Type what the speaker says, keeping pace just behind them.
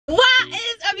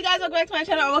guys, welcome back to my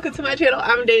channel. Welcome to my channel.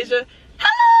 I'm Deja.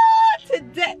 Hello!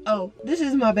 Today, oh, this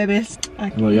is my babies.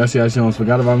 Well, y'all see how she almost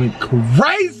forgot about me.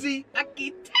 Crazy!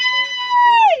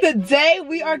 Today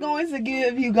we are going to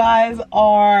give you guys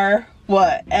our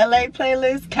what? LA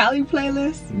playlist? Cali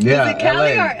playlist? Yeah, is it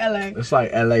Cali LA. or LA? It's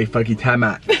like LA, fucking time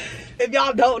out. If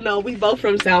y'all don't know, we both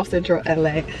from South Central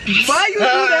LA. Why you do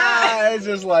that? It's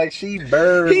just like she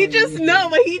burned. He just know,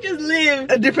 but he just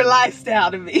lived a different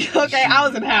lifestyle to me. Okay, I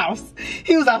was in the house.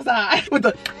 He was outside with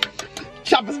the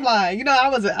choppers flying. You know, I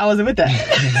wasn't with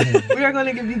that. We are going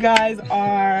to give you guys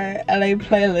our LA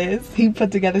playlist. He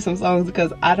put together some songs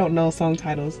because I don't know song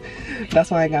titles. That's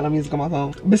why I ain't got no music on my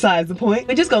phone. Besides the point,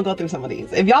 we're just gonna go through some of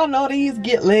these. If y'all know these,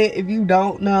 get lit. If you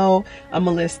don't know, I'm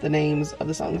gonna list the names of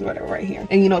the songs or whatever right here.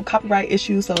 And you know, copyright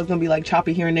issues, so it's gonna be like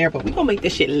choppy here and there, but we gonna make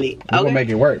this shit lit. Okay? We gonna make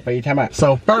it work. But you time out.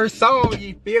 So first song,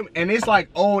 you feel me? And it's like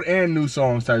old and new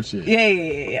songs type shit.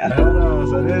 Yeah. Hold on,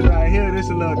 so this right here, this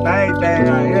a little thing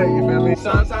right here, you feel me?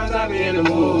 Sometimes I be in the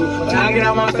mood. I get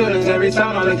out my feelings every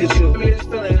time I look at you. This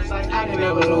feeling is like I can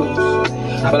never lose.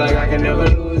 I feel like I can never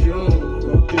lose you.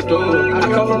 I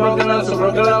come from broken love, so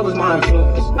broken love was my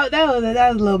influence. Oh, that was a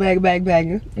little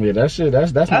banger. Yeah, that shit,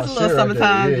 that's my shit. That's a little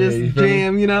summertime, right there. just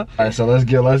jam, you know. All right, so let's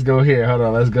go here. Hold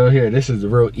on, let's go here. This is the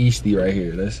real Easty right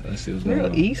here. Let's see what's going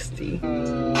on. Real Easty.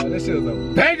 This is a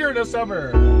banger in the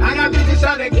summer. I got bitches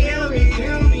trying to kill me.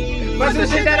 But some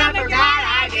shit that I forgot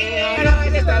I did. You know,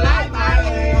 it's just a life I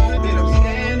live. Then I'm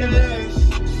scandalous,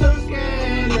 so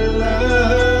scandalous.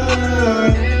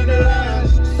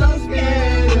 So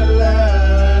scandalous.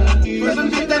 But some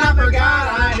shit that I forgot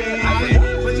I did.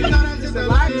 But you know, that's just a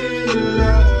life I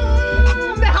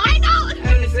live. The high note.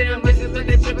 And they say I'm bitches, but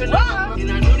they tripping off.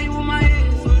 And I know they want my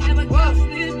ass, so never go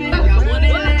slip me. I got one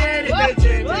in the head if they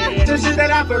tripping. Some shit that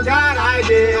I forgot I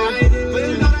did. But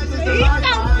you know, that's just a life I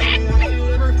live.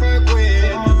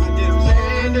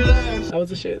 That was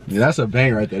the shit. Yeah, that's a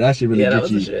bang right there. That shit really Yeah, that get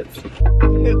was you. the shit.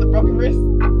 Hit the broken wrist.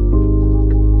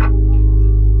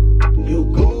 You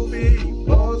goofy, you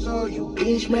bozo, you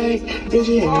bitch made.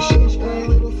 Bitchy and the shit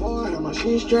straight. Before I got my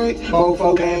shit straight.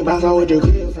 Mofo came by with your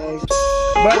clear face.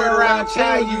 But around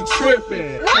child, you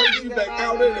tripping. Heard you back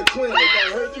out in the clinic.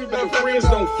 I heard you back friends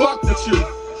don't fuck with you.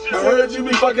 I heard you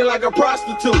be fucking like a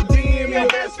prostitute. DM your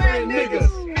best friend niggas.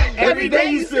 Every day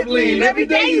you sip lean, every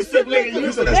day you sip lean.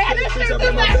 You said that's bitch up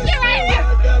in my best friend.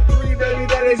 I got 3 baby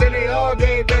daddies and they all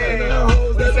gay bang. No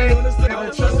hoes that ain't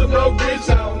never trust a broke bitch.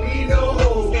 I don't need no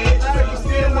hoes. I heard you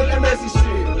still with that messy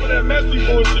shit. With that messy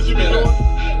bullshit you be doing. I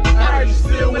heard you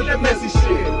still with that messy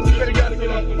shit. You better gotta get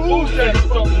off the food stamps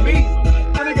from me.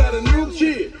 I got a new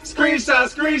kid.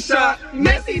 Screenshot.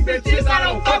 Messy bitches, I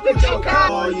don't fuck with your car.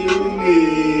 All you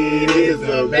need is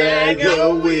a bag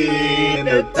of weed and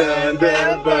a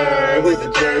Thunderbird with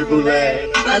a turbo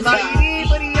leg. That's all you need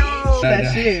for the yo.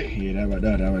 That shit. Yeah, that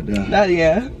right there. That,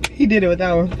 yeah. He did it with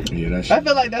that one. Yeah, that shit. I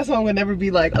feel like that song would never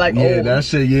be like Yeah, old. that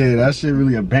shit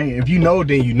really a bang. If you know,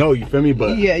 then you know, you feel me?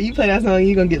 But Yeah, you play that song,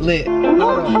 you gonna get lit. Tell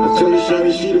the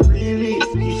shorty she the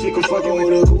realest. You sick of fucking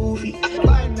with a goofy.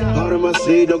 Part of my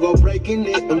seed, don't go breaking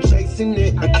it. I'm chasing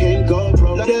it, I can't go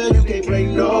broke. Girl, you can't break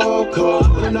no code.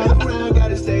 When I'm around,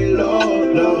 gotta stay low.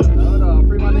 hold on,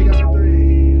 free my nigga on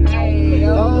 3. Hey,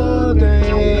 all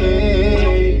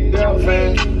day,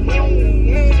 girlfriend.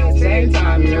 Same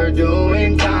time you're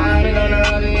doing time, and on the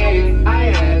other end,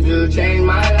 I had to change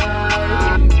my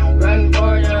life. Run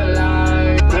for your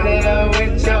life, run it up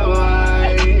with your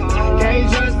wife.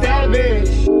 Can't trust that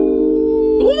bitch.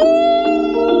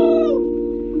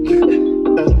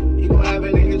 You gon' have a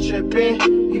nigga trippin',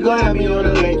 you gon' have me on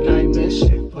a late night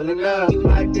mission. Pulling up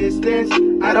my distance,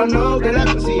 I don't know, girl, I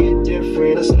can see it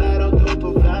different. A slide on dope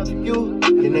about you.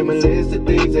 Your name a list of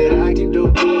things that I can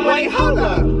do. Wait, hold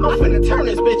up, I'm finna turn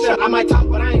this bitch up. I might talk,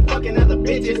 but I ain't fucking other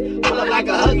bitches. Pull up like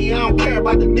a huggy, I don't care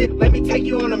about the bitch. Let me take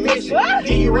you on a mission. Get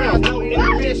you rounds, no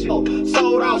intermission.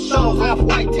 Sold out shows, off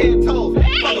white 10 toes.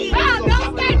 Hey, don't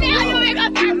start now, you ain't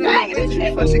gonna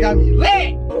start But she got me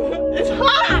lit. It's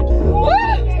hot. Woo!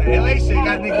 The LA shit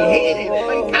got nigga heated.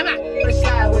 Come on, first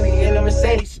side when he in a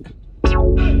Mercedes.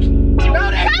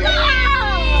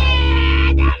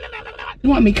 You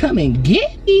want me come and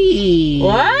get me?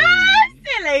 What?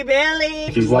 Silly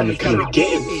Billy. You want me come and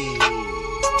get me?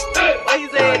 What you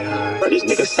say? Bro, these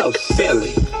niggas so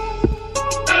silly.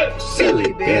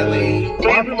 Silly Billy.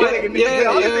 Yeah.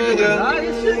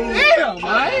 Damn,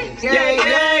 man.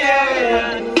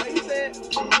 Yeah.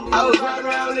 I was riding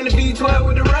around in the V12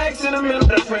 with the racks in the middle.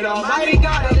 I prayed almighty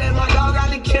God, I let my dog out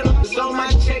the kennel. It's on my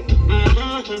check.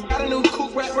 Got a new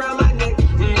coupe wrapped around my neck.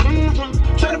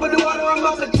 Trying to put the water on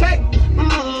my check.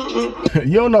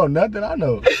 You don't know nothing, I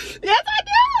know. Yes, I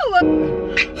do.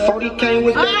 40 came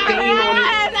with that thing on it.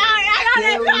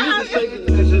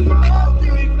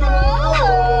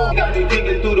 Got me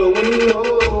peeking through the window.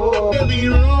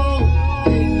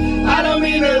 I don't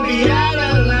mean to be out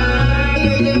of line.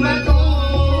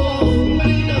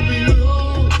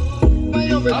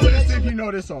 I'm gonna see if you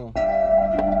know this song.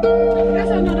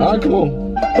 Alright, come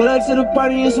on. Pull up to the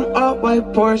party in some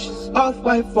off-white Porsches,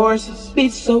 off-white forces.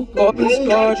 Bitch so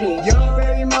gorgeous. Young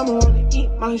baby mama wanna eat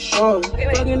my shorts.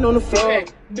 Fucking on the floor. Okay,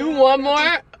 do one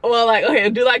more. Well, like, okay,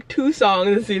 do like 2 songs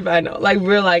and see if I know. Like,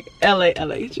 real, like, LA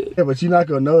shit. Yeah, but you're not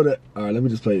gonna know that. Alright, let me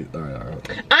just play.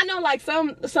 Alright. I know, like,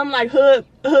 some like, hood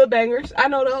bangers. I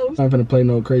know those. I'm not gonna play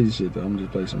no crazy shit, though. I'm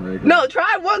just play some regular. No,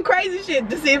 try one crazy shit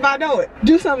to see if I know it.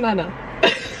 Do something I know.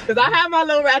 Because I have my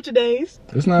little ratchet days.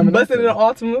 It's not even busting in the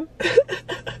Altima.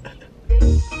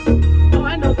 Oh,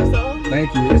 I know the song.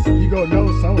 Thank you. You gonna know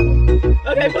some of them.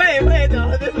 Okay, play it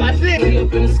though. This is my shit.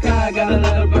 Up in the sky, got a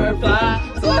little bird fly.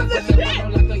 This was the shit.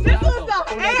 This was the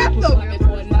anthem.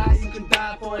 You can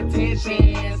die for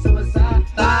attention. Suicide.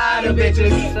 Tired of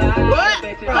bitches. What?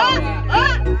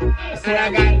 Said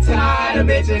I got tired of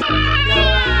bitches. So I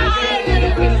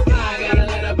said, up in the sky, got a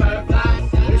little bird fly.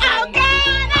 How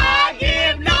can I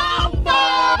give no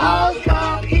fuck? All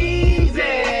come easy.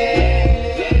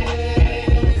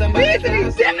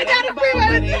 Somebody got a freeway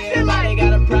with this shit like.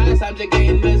 got a price. I'm just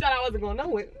getting missed. I wasn't gonna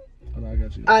know it. Oh, I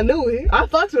got you. I knew it. I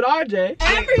fucks with RJ.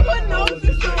 Everyone knows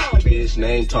this song. Bitch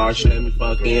named Tarsha, let me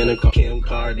fuck in a Kim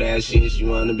Kardashian. She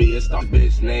wanna be a star.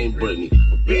 Bitch named Brittany,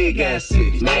 big ass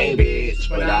city. Main bitch,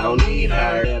 but I don't need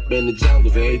her. Up in the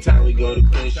jungles, every time we go to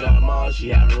Crenshaw Mall, she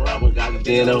have a rubber. Got the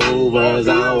dinner Hoovers,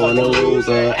 I don't wanna lose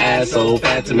her. Ass so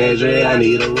fat to measure it, I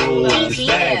need a rule. This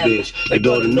bad bitch, they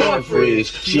go to Northridge.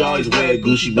 She always wear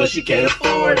Gucci, but she can't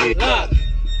afford it. Look,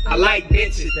 I like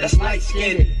bitches that's light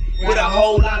skinned with a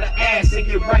whole lot of ass and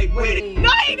get right with it. No,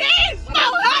 it is. No,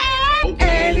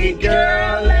 Any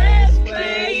girl, let's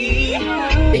play.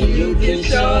 And you can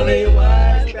show me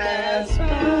what's best.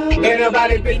 Ain't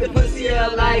nobody pick the pussy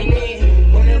up like me.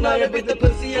 Ain't nobody pick the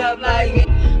pussy up like me.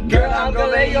 Girl, I'm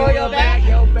gonna lay on your back,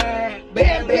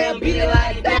 Bam, bam, beat it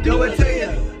like that. Do it to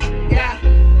you. Yeah.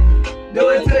 Do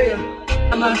it to you.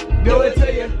 I'ma do it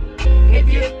to you. If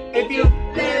you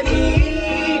let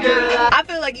me, girl. I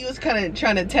feel like you was kind of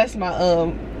trying to test my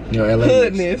LA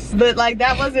hoodness, but like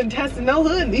that wasn't testing no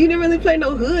hood. You didn't really play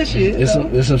no hood shit. It's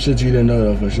some shit you didn't know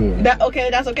though, for sure. That's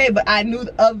okay, but I knew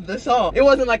of the song. It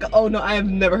wasn't like, oh no, I have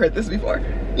never heard this before.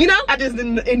 You know, I just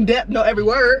didn't in depth know every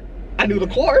word. I knew the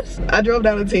chorus. I drove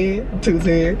down to 10,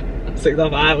 210,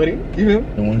 605 with him. You know?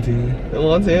 The 110. The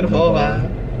 110, the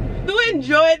 405. If you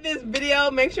enjoyed this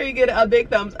video, make sure you get a big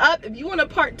thumbs up. If you want a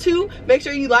part 2, make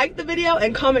sure you like the video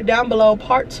and comment down below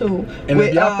part 2 and with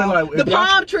if y'all feel like, the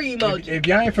palm tree emoji. If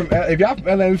y'all from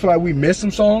LA, we feel like we missed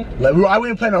some song. Like I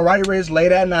wouldn't play no Right Wrist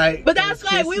late at night. But that's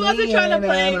like we wasn't trying to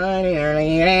play.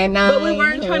 But we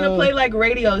weren't trying to play like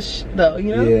radio though,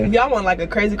 you know. Yeah. If y'all want like a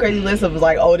crazy list of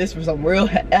like, oh, this for some real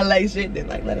LA shit, then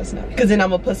like let us know. Cause then I'm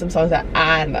gonna put some songs that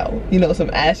I know, you know, some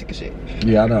Ashika shit.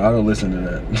 Yeah, I don't listen to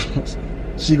that.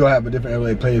 She gonna have a different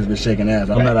LA playlist with shaking ass.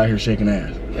 I'm not out here shaking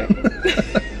ass.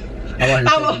 I'm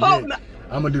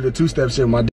gonna do the 2-step shit with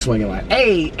my dick swinging like,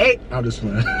 hey. I'm just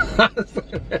swinging. I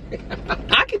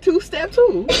can 2-step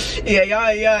too.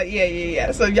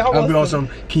 Yeah. So y'all I'll be on some,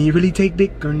 can you really take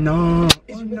dick or no?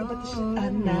 I'm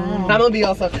gonna be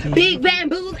also big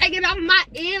bamboos hanging off my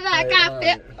ear like I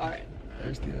feel. Alright.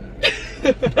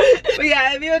 But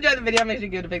yeah, if you enjoyed the video, make sure you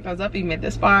give it a big thumbs up if you made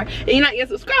this far and you're not yet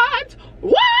subscribed.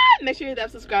 What? Make sure you hit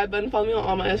that subscribe button. Follow me on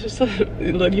all my extra stuff.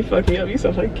 Look, you fucked me up. You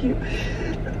so fucking cute.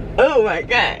 Oh my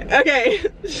god. Okay.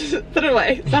 Put it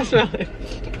away. Stop smelling.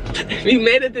 If you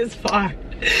made it this far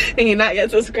and you're not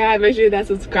yet subscribed, make sure you hit that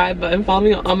subscribe button. Follow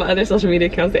me on all my other social media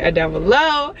accounts. They are down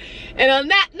below. And on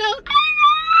that note,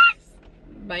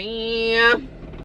 bye.